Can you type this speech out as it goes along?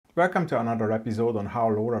Welcome to another episode on how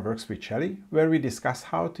Lora works with Shelly, where we discuss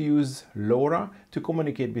how to use Lora to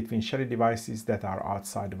communicate between Shelly devices that are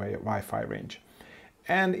outside the Wi-Fi range.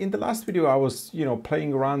 And in the last video, I was,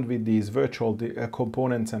 playing around with these virtual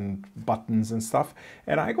components and buttons and stuff,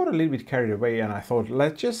 and I got a little bit carried away, and I thought,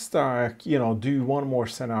 let's just, do one more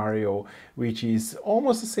scenario, which is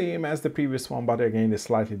almost the same as the previous one, but again, is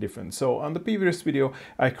slightly different. So on the previous video,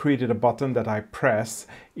 I created a button that I press.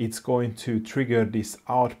 It's going to trigger this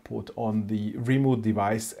output on the remote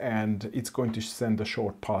device, and it's going to send a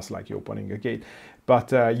short pulse like you're opening a gate.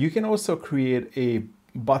 But you can also create a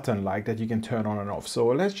button like that you can turn on and off. So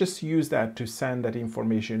let's just use that to send that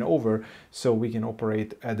information over so we can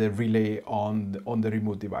operate the relay on the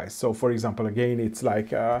remote device. So for example, again, it's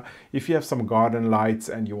like if you have some garden lights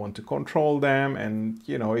and you want to control them and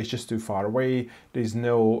it's just too far away, there's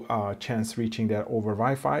no chance reaching that over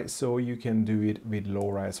Wi-Fi, so you can do it with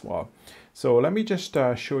Lora as well. So let me just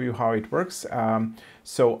show you how it works.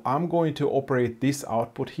 So I'm going to operate this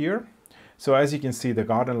output here. So as you can see, the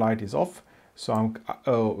garden light is off. So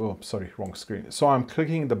I'm, sorry, wrong screen. So I'm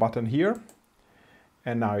clicking the button here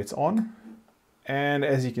and now it's on. And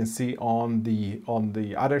as you can see on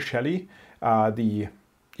the other Shelly, the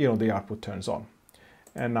output turns on.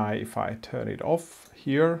 And now if I turn it off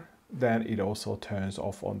here, then it also turns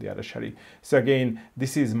off on the other Shelly. So again,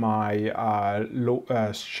 this is my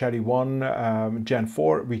Shelly 1 Gen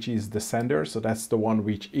 4, which is the sender. So that's the one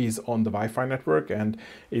which is on the Wi-Fi network, and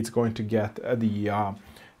it's going to get the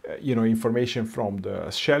information from the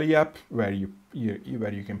Shelly app where you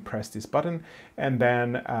can press this button, and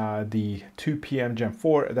then the 2 PM Gen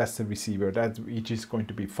 4, that's the receiver, which is going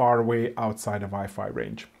to be far away outside the Wi-Fi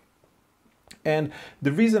range. And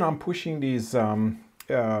the reason I'm pushing these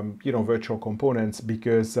virtual components,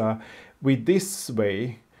 because with this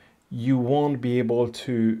way you won't be able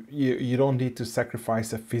to, you don't need to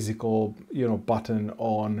sacrifice a physical button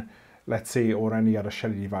on, let's say, or any other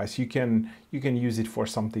Shelly device. You can use it for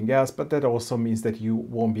something else, but that also means that you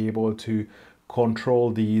won't be able to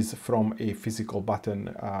control these from a physical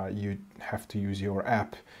button. You have to use your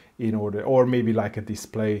app in order, or maybe like a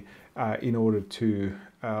display, in order to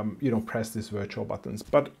press these virtual buttons.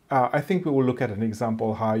 But I think we will look at an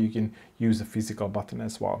example how you can use a physical button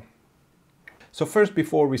as well. So first,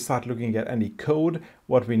 before we start looking at any code,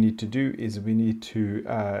 what we need to do is we need to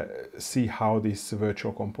see how this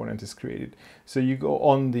virtual component is created. So you go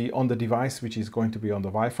on the device which is going to be on the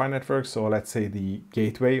Wi-Fi network. So let's say the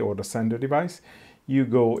gateway or the sender device. You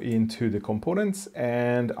go into the components,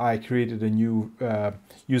 and I created a new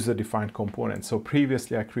user-defined component. So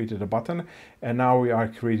previously I created a button, and now we are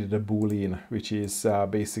created a boolean, which is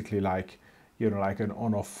basically like an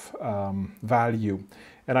on-off value.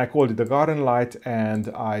 And I called it the garden light, and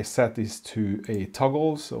I set this to a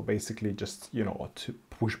toggle. So basically just, a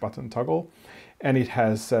push button toggle. And it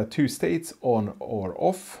has two states, on or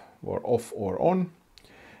off or on.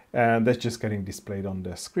 And that's just getting displayed on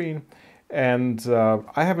the screen. And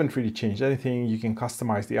I haven't really changed anything. You can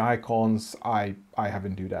customize the icons. I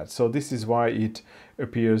haven't do that. So this is why it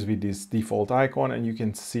appears with this default icon, and you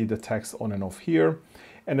can see the text on and off here.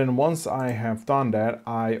 And then once I have done that,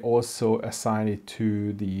 I also assign it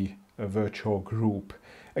to the virtual group.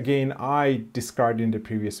 Again, I described in the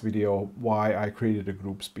previous video why I created the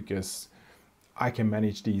groups, because I can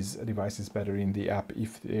manage these devices better in the app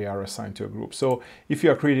if they are assigned to a group. So if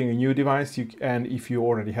you are creating a new device, and if you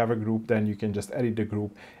already have a group, then you can just edit the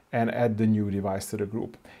group and add the new device to the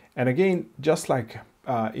group. And again, just like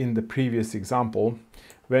in the previous example,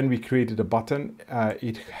 when we created a button,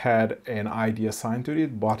 it had an ID assigned to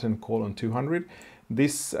it, button colon 200.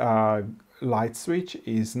 This light switch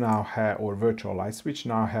is now, or virtual light switch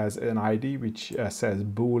now has an ID which says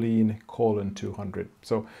boolean colon 200.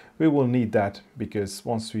 So we will need that, because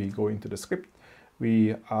once we go into the script,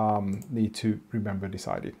 we need to remember this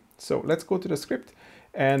ID. So let's go to the script,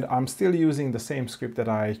 and I'm still using the same script that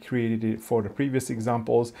I created for the previous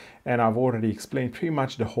examples, and I've already explained pretty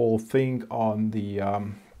much the whole thing on the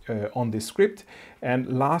on this script.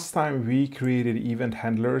 And last time we created event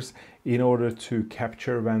handlers in order to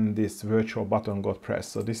capture when this virtual button got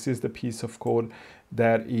pressed. So this is the piece of code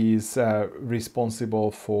that is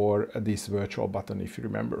responsible for this virtual button, if you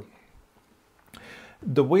remember.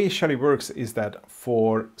 The way Shelly works is that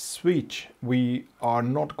for switch, we are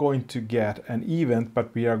not going to get an event,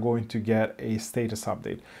 but we are going to get a status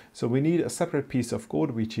update. So we need a separate piece of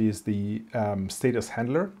code, which is the status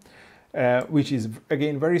handler, which is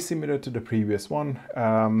again very similar to the previous one,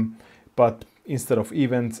 but instead of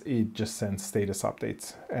events, it just sends status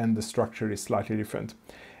updates, and the structure is slightly different.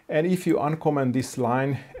 And if you uncomment this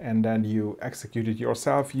line and then you execute it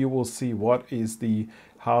yourself, you will see what is the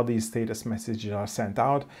how these status messages are sent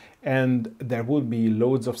out, and there would be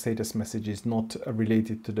loads of status messages not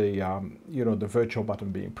related to the the virtual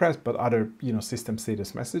button being pressed, but other system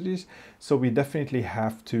status messages. So we definitely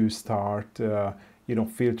have to start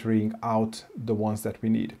filtering out the ones that we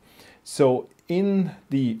need. So in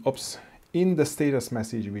the status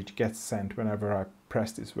message which gets sent whenever I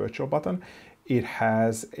press this virtual button, it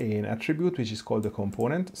has an attribute which is called the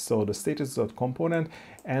component. So the status.component,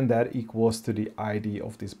 and that equals to the ID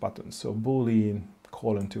of this button. So boolean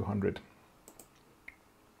 :200.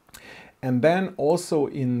 And then also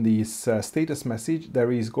in this status message,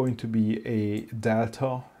 there is going to be a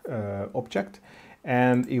delta object,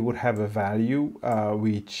 and it would have a value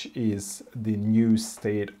which is the new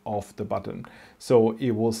state of the button. So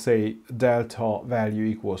it will say delta value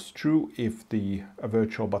equals true if the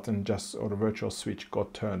virtual button or the virtual switch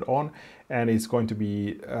got turned on, and it's going to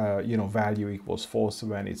be value equals false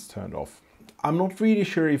when it's turned off. I'm not really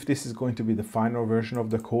sure if this is going to be the final version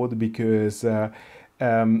of the code, because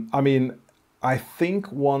I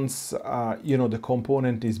think once the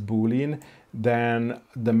component is Boolean, then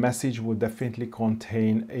the message would definitely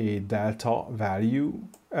contain a delta value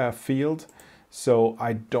field. So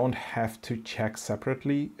I don't have to check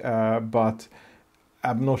separately, but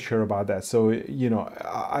I'm not sure about that. So,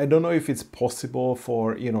 I don't know if it's possible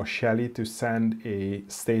for, Shelly to send a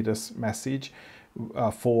status message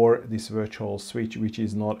for this virtual switch, which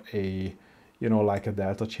is not a, like a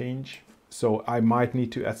delta change. So I might need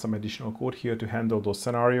to add some additional code here to handle those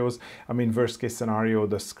scenarios. I mean, worst case scenario,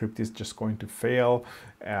 the script is just going to fail.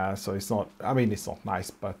 So it's not, it's not nice,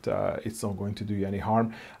 but it's not going to do you any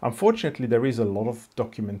harm. Unfortunately, there is a lot of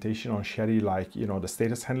documentation on Shelly, like, the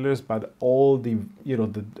status handlers, but all the,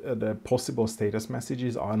 the possible status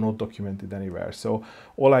messages are not documented anywhere. So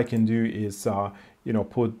all I can do is,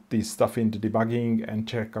 put this stuff into debugging and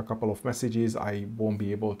check a couple of messages. I won't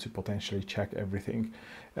be able to potentially check everything.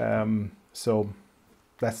 So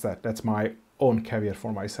that's my own caveat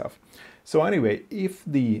for myself. So anyway, if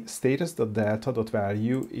the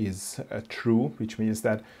status.delta.value is true, which means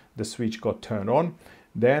that the switch got turned on,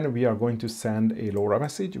 then we are going to send a Lora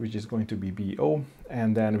message, which is going to be BO,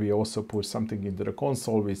 and then we also put something into the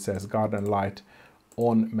console which says garden light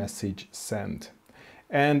on message sent.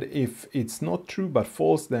 And if it's not true but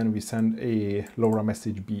false, then we send a Lora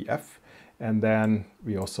message BF, and then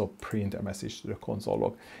we also print a message to the console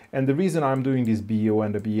log. And the reason I'm doing this BO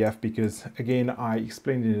and the BF, because again, I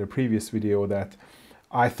explained in the previous video that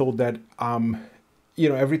I thought that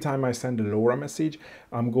every time I send a Lora message,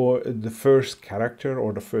 the first character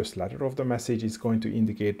or the first letter of the message is going to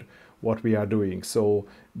indicate what we are doing. So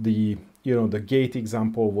the gate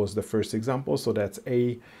example was the first example, so that's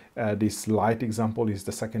A. This light example is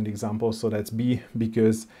the second example, so that's B,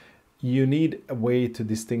 because you need a way to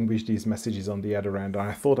distinguish these messages on the other end. And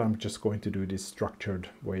I thought I'm just going to do this structured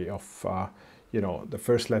way of, the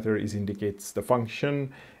first letter indicates the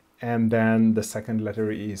function, and then the second letter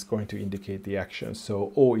is going to indicate the action.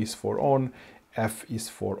 So O is for on, F is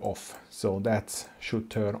for off. So that should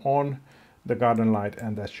turn on the garden light,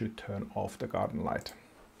 and that should turn off the garden light.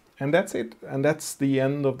 And that's it. And that's the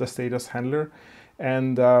end of the status handler.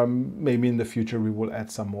 And maybe in the future we will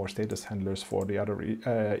add some more status handlers for the other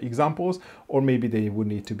examples, or maybe they would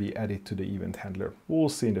need to be added to the event handler. We'll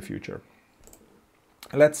see in the future.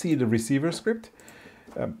 Let's see the receiver script.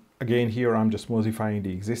 Again, here I'm just modifying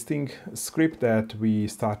the existing script that we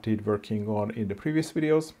started working on in the previous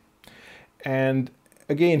videos. And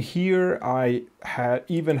again, here I had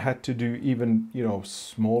to do even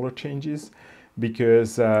smaller changes,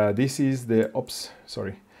 because this is the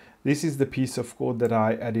This is the piece of code that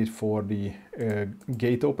I added for the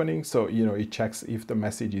gate opening. So, it checks if the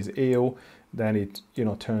message is AO, then it,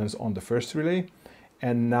 turns on the first relay.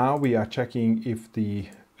 And now we are checking if the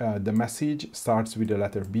message starts with the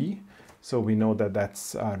letter B. So we know that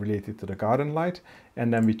that's related to the garden light.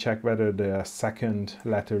 And then we check whether the second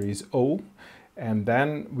letter is O. And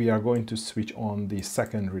then we are going to switch on the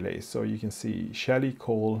second relay. So you can see Shelly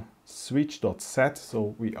call switch.set.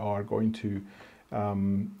 So we are going to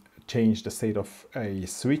change the state of a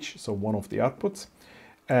switch, so one of the outputs,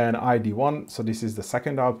 and ID1, so this is the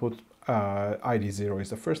second output, ID0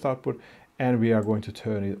 is the first output, and we are going to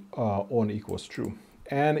turn it on equals true.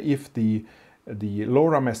 And if the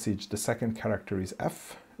Lora message, the second character is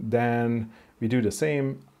F, then we do the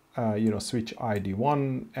same, switch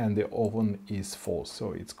ID1, and the on is false,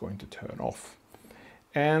 so it's going to turn off.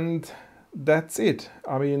 And that's it.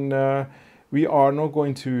 I mean, we are not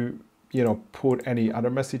going to put any other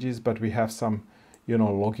messages, but we have some,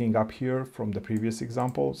 logging up here from the previous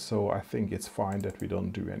example. So I think it's fine that we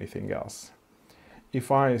don't do anything else.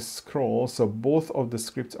 if I scroll, so both of the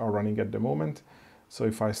scripts are running at the moment. So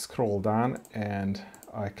if I scroll down and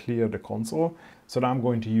I clear the console, so now I'm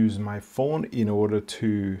going to use my phone in order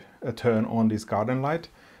to turn on this garden light.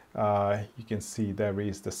 You can see there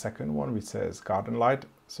is the second one which says garden light.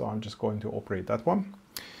 So I'm just going to operate that one.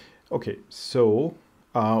 Okay, so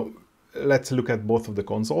let's look at both of the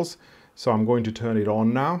consoles. So I'm going to turn it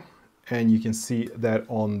on now, and you can see that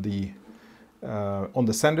on the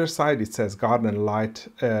sender side it says garden light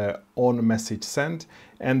on message sent,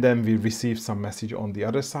 and then we receive some message on the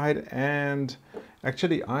other side. And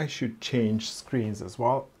actually I should change screens as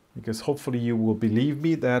well, because hopefully you will believe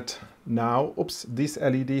me that now, oops, this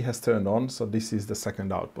LED has turned on, so this is the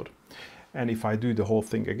second output. And if I do the whole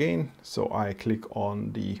thing again, so I click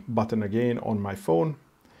on the button again on my phone,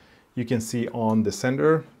 you can see on the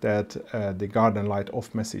sender that the garden light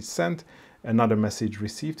off message sent, another message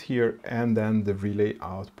received here, and then the relay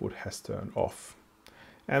output has turned off.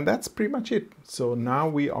 And that's pretty much it. So now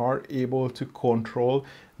we are able to control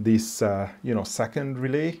this, second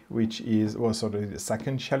relay, which is also the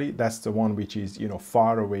second Shelly. That's the one which is,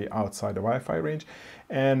 far away outside the Wi-Fi range.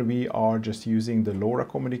 And we are just using the LoRa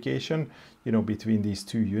communication, between these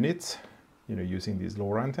two units, using these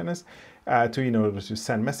LoRa antennas in order to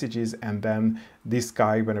send messages. And then this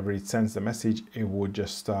guy, whenever it sends the message, it would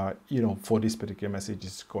just, for this particular message,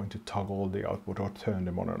 it's going to toggle the output or turn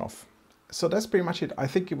them on and off. So that's pretty much it. I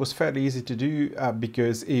think it was fairly easy to do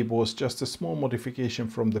because it was just a small modification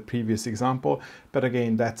from the previous example. But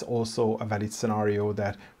again, that's also a valid scenario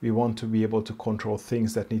that we want to be able to control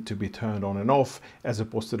things that need to be turned on and off, as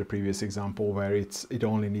opposed to the previous example where it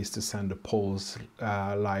only needs to send a pulse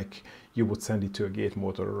like you would send it to a gate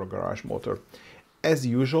motor or a garage motor. As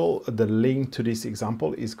usual, the link to this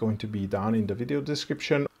example is going to be down in the video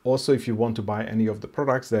description. Also, if you want to buy any of the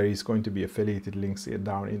products, there is going to be affiliated links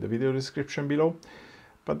down in the video description below.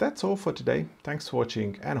 But that's all for today. Thanks for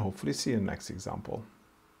watching, and hopefully see you in the next example.